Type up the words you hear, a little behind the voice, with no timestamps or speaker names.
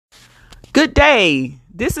Good day.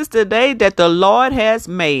 This is the day that the Lord has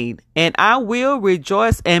made, and I will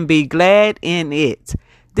rejoice and be glad in it.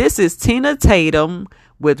 This is Tina Tatum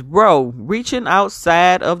with Row Reaching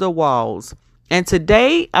Outside of the Walls. And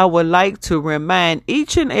today I would like to remind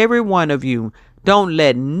each and every one of you, don't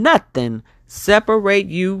let nothing separate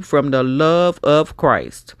you from the love of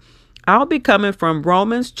Christ. I'll be coming from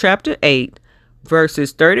Romans chapter 8,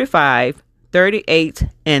 verses 35, 38,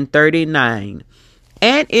 and 39.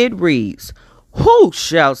 And it reads, "Who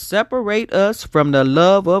shall separate us from the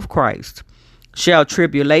love of Christ? Shall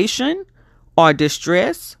tribulation, or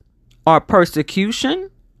distress, or persecution,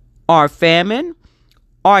 or famine,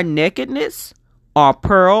 or nakedness, or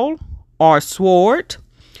peril, or sword?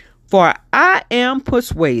 For I am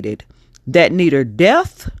persuaded that neither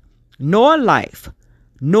death, nor life,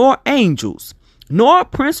 nor angels, nor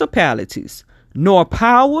principalities, nor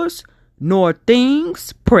powers, nor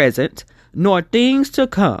things present, nor things to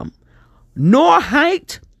come, nor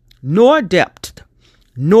height, nor depth,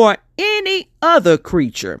 nor any other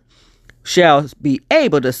creature shall be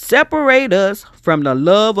able to separate us from the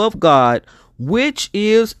love of God, which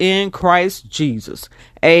is in Christ Jesus."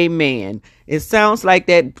 Amen. It sounds like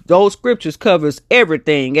that those scriptures covers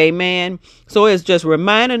everything. Amen. So it's just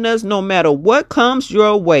reminding us, no matter what comes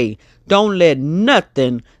your way, don't let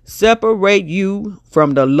nothing separate you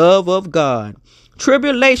from the love of God.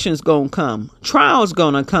 Tribulation's gonna come, trials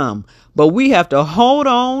gonna come, but we have to hold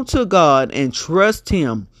on to God and trust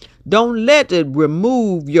Him. Don't let it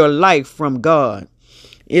remove your life from God.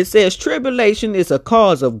 It says tribulation is a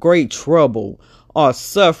cause of great trouble or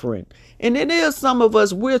suffering. And it is some of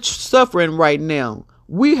us, we're suffering right now.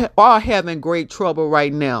 We are having great trouble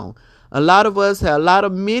right now. Many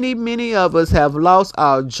of us have lost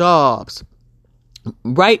our jobs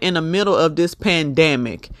right in the middle of this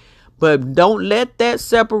pandemic. But don't let that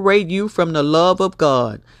separate you from the love of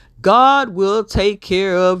God. God will take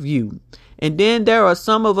care of you. And then there are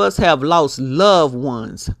some of us have lost loved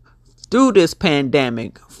ones through this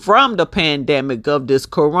pandemic, from the pandemic of this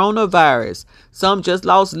coronavirus. Some just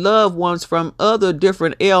lost loved ones from other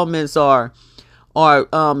different ailments or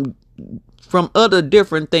from other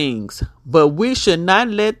different things. But we should not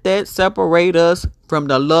let that separate us from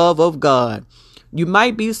the love of God. You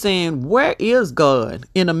might be saying, where is God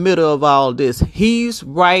in the middle of all this? He's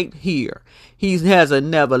right here. He hasn't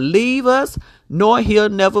never leave us, nor he'll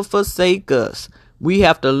never forsake us. We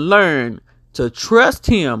have to learn to trust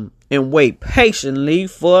Him and wait patiently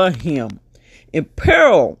for Him. In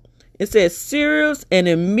peril, it says serious and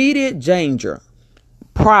immediate danger.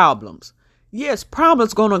 Problems. Yes,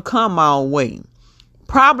 problems going to come our way.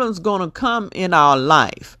 Problems going to come in our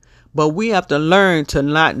life. But we have to learn to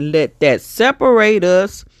not let that separate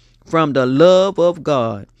us from the love of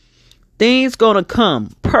God. Things gonna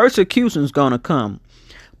come. Persecution's gonna come.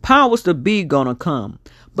 Powers to be gonna come.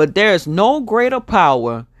 But there's no greater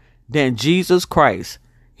power than Jesus Christ.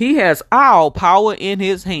 He has all power in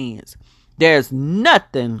His hands. There's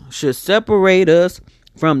nothing should separate us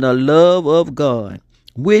from the love of God,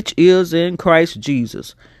 which is in Christ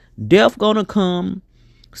Jesus. Death gonna come.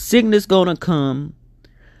 Sickness gonna come.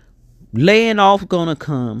 Laying off gonna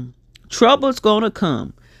come. Trouble's gonna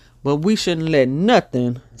come. But we shouldn't let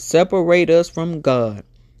nothing separate us from God.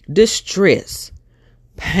 Distress,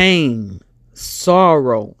 pain,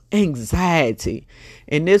 sorrow, anxiety.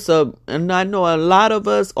 And I know a lot of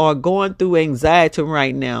us are going through anxiety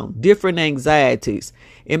right now. Different anxieties.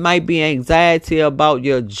 It might be anxiety about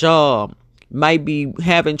your job. Might be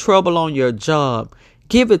having trouble on your job.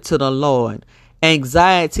 Give it to the Lord.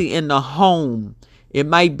 Anxiety in the home. It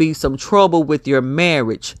might be some trouble with your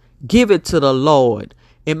marriage. Give it to the Lord.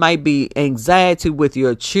 It might be anxiety with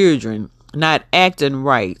your children not acting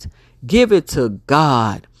right. Give it to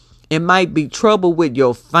God. It might be trouble with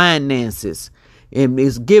your finances. It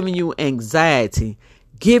is giving you anxiety.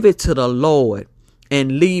 Give it to the Lord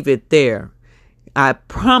and leave it there. I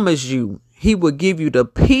promise you, He will give you the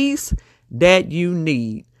peace that you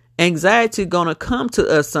need. Anxiety gonna come to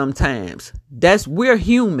us sometimes. We're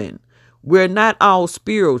human. We're not all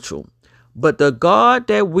spiritual, but the God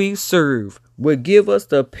that we serve will give us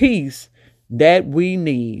the peace that we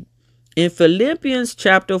need. In Philippians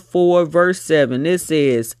chapter 4, verse 7, it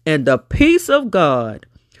says, "And the peace of God,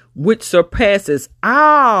 which surpasses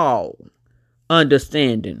all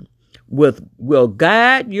understanding, will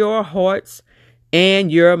guide your hearts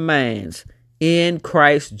and your minds in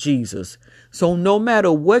Christ Jesus." So no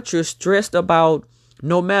matter what you're stressed about,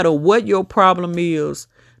 no matter what your problem is,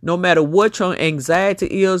 no matter what your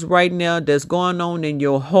anxiety is right now that's going on in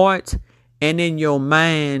your heart and in your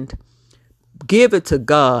mind, give it to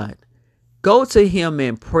God. Go to Him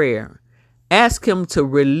in prayer. Ask him to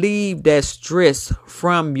relieve that stress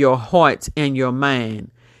from your heart and your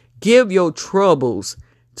mind. Give your troubles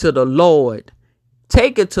to the Lord.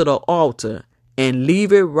 Take it to the altar and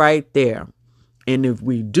leave it right there. And if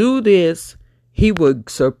we do this, he will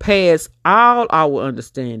surpass all our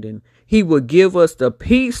understanding. He will give us the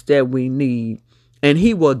peace that we need, and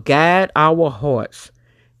he will guide our hearts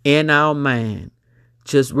and our mind.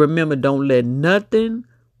 Just remember, don't let nothing,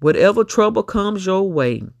 whatever trouble comes your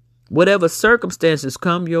way, whatever circumstances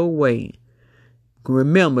come your way,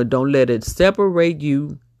 remember, don't let it separate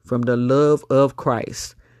you from the love of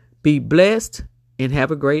Christ. Be blessed and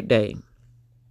have a great day.